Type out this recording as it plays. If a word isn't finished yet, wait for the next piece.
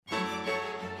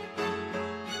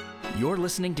You're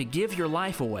listening to Give Your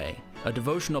Life Away, a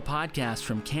devotional podcast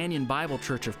from Canyon Bible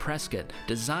Church of Prescott,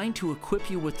 designed to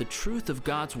equip you with the truth of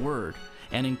God's Word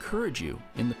and encourage you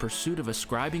in the pursuit of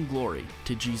ascribing glory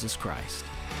to Jesus Christ.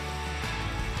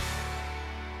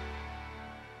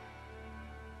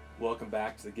 Welcome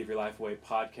back to the Give Your Life Away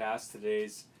podcast.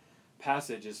 Today's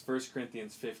passage is 1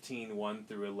 Corinthians 15, 1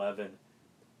 through 11.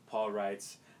 Paul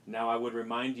writes, "Now I would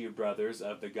remind you, brothers,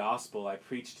 of the gospel I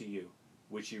preached to you,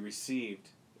 which you received,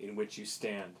 in which you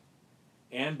stand,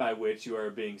 and by which you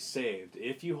are being saved,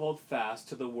 if you hold fast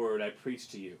to the word I preached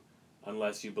to you,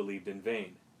 unless you believed in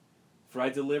vain. For I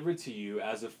delivered to you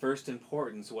as of first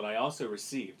importance what I also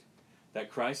received,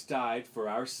 that Christ died for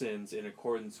our sins in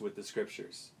accordance with the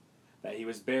Scriptures, that he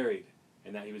was buried,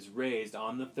 and that he was raised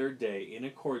on the third day in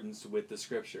accordance with the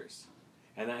Scriptures,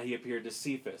 and that he appeared to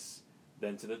Cephas,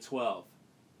 then to the 12.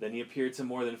 Then he appeared to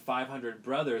more than 500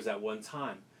 brothers at one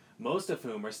time, most of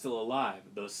whom are still alive,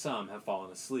 though some have fallen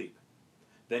asleep.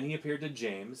 Then he appeared to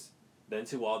James, then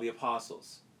to all the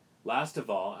apostles. Last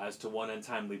of all, as to one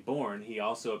untimely born, he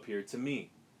also appeared to me.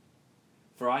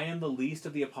 For I am the least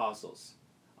of the apostles,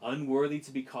 unworthy to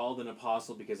be called an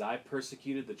apostle because I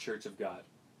persecuted the church of God.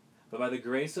 But by the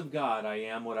grace of God I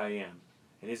am what I am,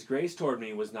 and his grace toward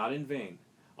me was not in vain.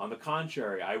 On the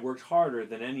contrary, I worked harder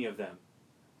than any of them,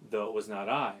 though it was not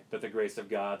I, but the grace of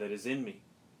God that is in me.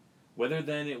 Whether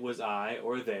then it was I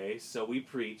or they, so we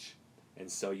preach, and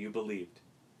so you believed."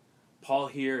 Paul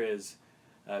here is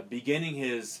beginning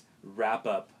his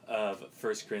wrap-up of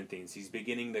 1 Corinthians. He's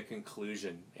beginning the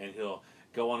conclusion, and he'll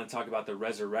go on and talk about the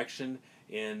resurrection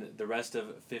in the rest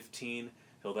of 15.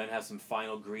 He'll then have some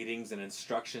final greetings and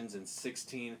instructions in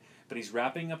 16. But he's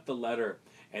wrapping up the letter,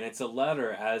 and it's a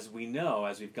letter, as we know,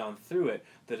 as we've gone through it,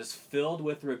 that is filled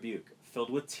with rebuke, filled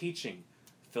with teaching,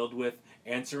 filled with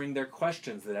answering their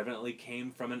questions that evidently came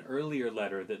from an earlier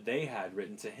letter that they had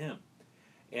written to him.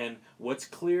 And what's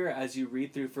clear as you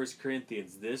read through 1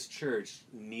 Corinthians, this church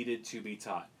needed to be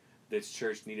taught. This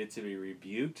church needed to be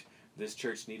rebuked. This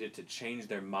church needed to change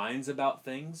their minds about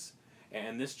things.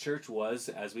 And this church was,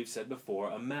 as we've said before,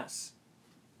 a mess.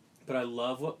 But I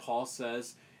love what Paul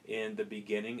says in the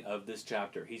beginning of this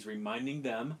chapter. He's reminding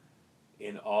them,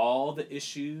 in all the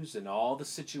issues and all the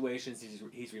situations,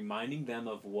 he's reminding them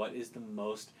of what is the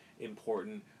most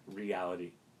important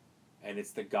reality. And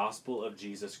it's the gospel of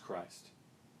Jesus Christ.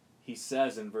 He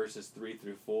says in verses 3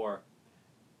 through 4,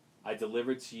 "I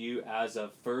delivered to you as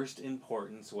of first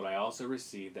importance what I also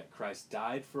received, that Christ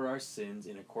died for our sins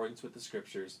in accordance with the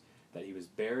Scriptures, that he was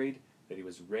buried, that he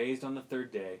was raised on the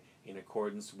third day in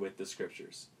accordance with the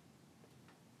Scriptures."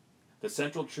 The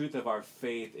central truth of our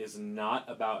faith is not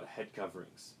about head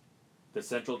coverings. The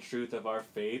central truth of our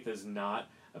faith is not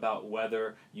about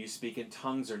whether you speak in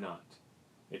tongues or not.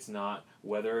 It's not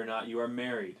whether or not you are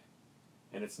married.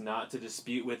 And it's not to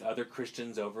dispute with other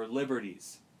Christians over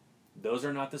liberties. Those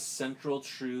are not the central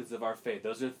truths of our faith.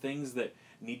 Those are things that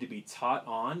need to be taught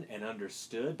on and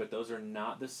understood, but those are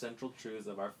not the central truths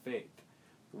of our faith.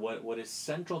 What is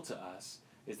central to us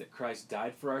is that Christ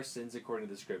died for our sins according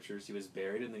to the Scriptures. He was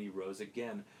buried, and then he rose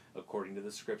again according to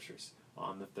the Scriptures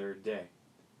on the third day.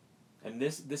 And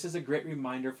this is a great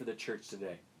reminder for the church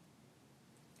today.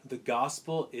 The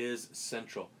gospel is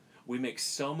central. We make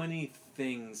so many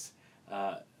things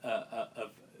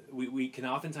we can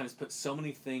oftentimes put so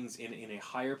many things in a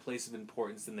higher place of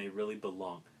importance than they really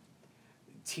belong.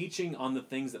 Teaching on the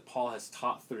things that Paul has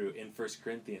taught through in 1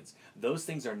 Corinthians, those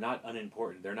things are not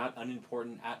unimportant. They're not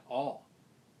unimportant at all.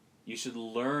 You should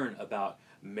learn about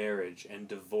marriage and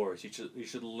divorce. You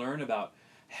should learn about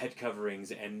head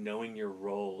coverings and knowing your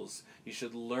roles. You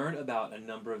should learn about a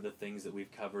number of the things that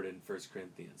we've covered in 1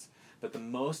 Corinthians. But the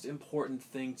most important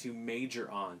thing to major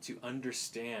on, to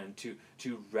understand,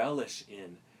 to relish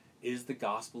in, is the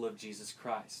gospel of Jesus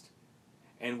Christ.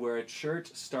 And where a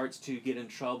church starts to get in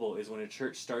trouble is when a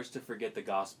church starts to forget the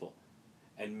gospel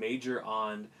and major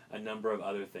on a number of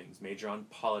other things. Major on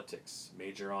politics,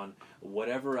 major on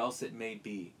whatever else it may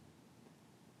be.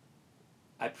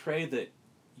 I pray that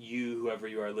you, whoever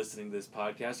you are listening to this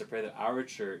podcast, I pray that our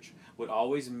church would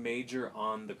always major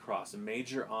on the cross, and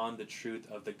major on the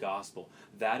truth of the gospel.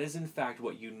 That is in fact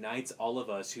what unites all of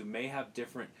us who may have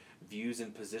different views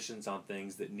and positions on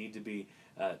things that need to be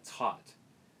taught.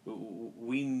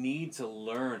 We need to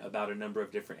learn about a number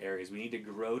of different areas. We need to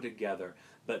grow together.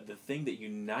 But the thing that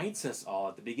unites us all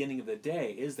at the beginning of the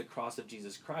day is the cross of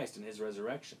Jesus Christ and his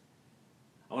resurrection.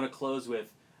 I want to close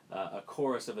with a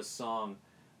chorus of a song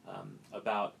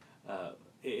about,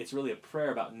 it's really a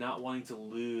prayer about not wanting to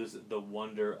lose the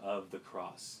wonder of the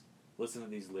cross. Listen to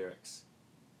these lyrics.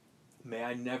 "May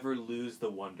I never lose the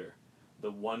wonder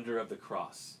of the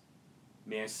cross.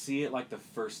 May I see it like the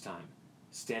first time,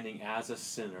 standing as a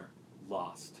sinner,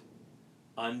 lost,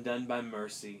 undone by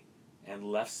mercy, and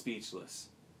left speechless,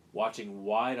 watching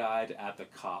wide-eyed at the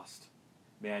cost.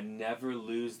 May I never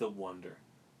lose the wonder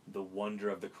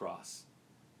of the cross.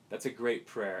 That's a great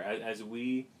prayer. As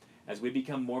we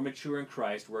become more mature in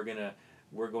Christ, we're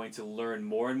going to learn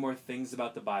more and more things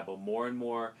about the Bible, more and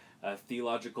more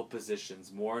theological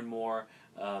positions, more and more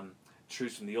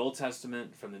truths from the Old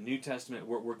Testament, from the New Testament.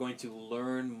 We're going to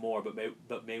learn more,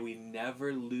 but may we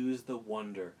never lose the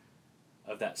wonder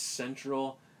of that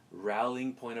central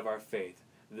rallying point of our faith,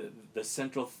 the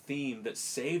central theme that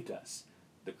saved us,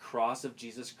 the cross of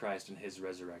Jesus Christ and his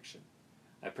resurrection.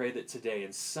 I pray that today,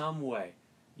 in some way,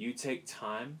 you take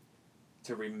time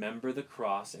to remember the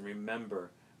cross and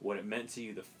remember what it meant to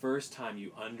you the first time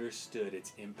you understood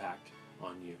its impact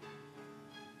on you.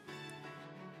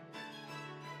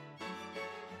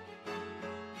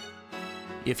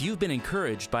 If you've been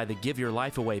encouraged by the Give Your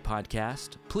Life Away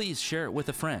podcast, please share it with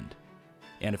a friend.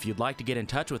 And if you'd like to get in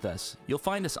touch with us, you'll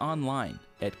find us online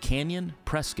at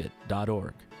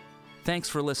canyonprescott.org. Thanks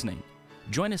for listening.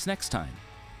 Join us next time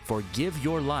for Give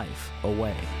Your Life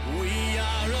Away. We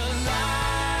are alive.